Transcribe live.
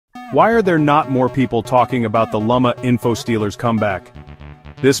Why are there not more people talking about the Lumma Infostealer's comeback?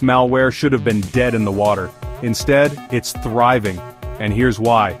 This malware should have been dead in the water. Instead, it's thriving. And here's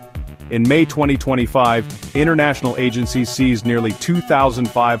why. In May 2025, international agencies seized nearly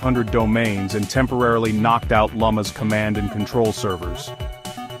 2,500 domains and temporarily knocked out Lumma's command and control servers.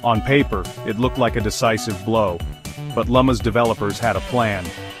 On paper, it looked like a decisive blow. But Lumma's developers had a plan.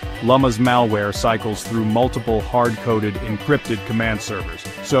 Lumma's malware cycles through multiple hard-coded, encrypted command servers,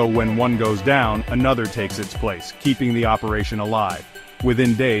 so when one goes down, another takes its place, keeping the operation alive.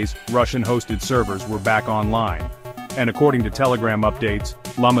 Within days, Russian-hosted servers were back online. And according to Telegram updates,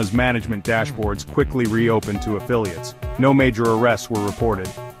 Lumma's management dashboards quickly reopened to affiliates. No major arrests were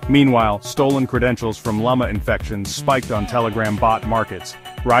reported. Meanwhile, stolen credentials from Lumma infections spiked on Telegram bot markets,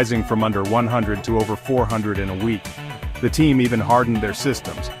 rising from under 100 to over 400 in a week. The team even hardened their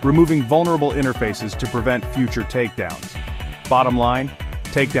systems, removing vulnerable interfaces to prevent future takedowns. Bottom line,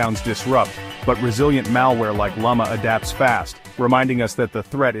 takedowns disrupt, but resilient malware like Lumma adapts fast, reminding us that the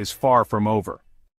threat is far from over.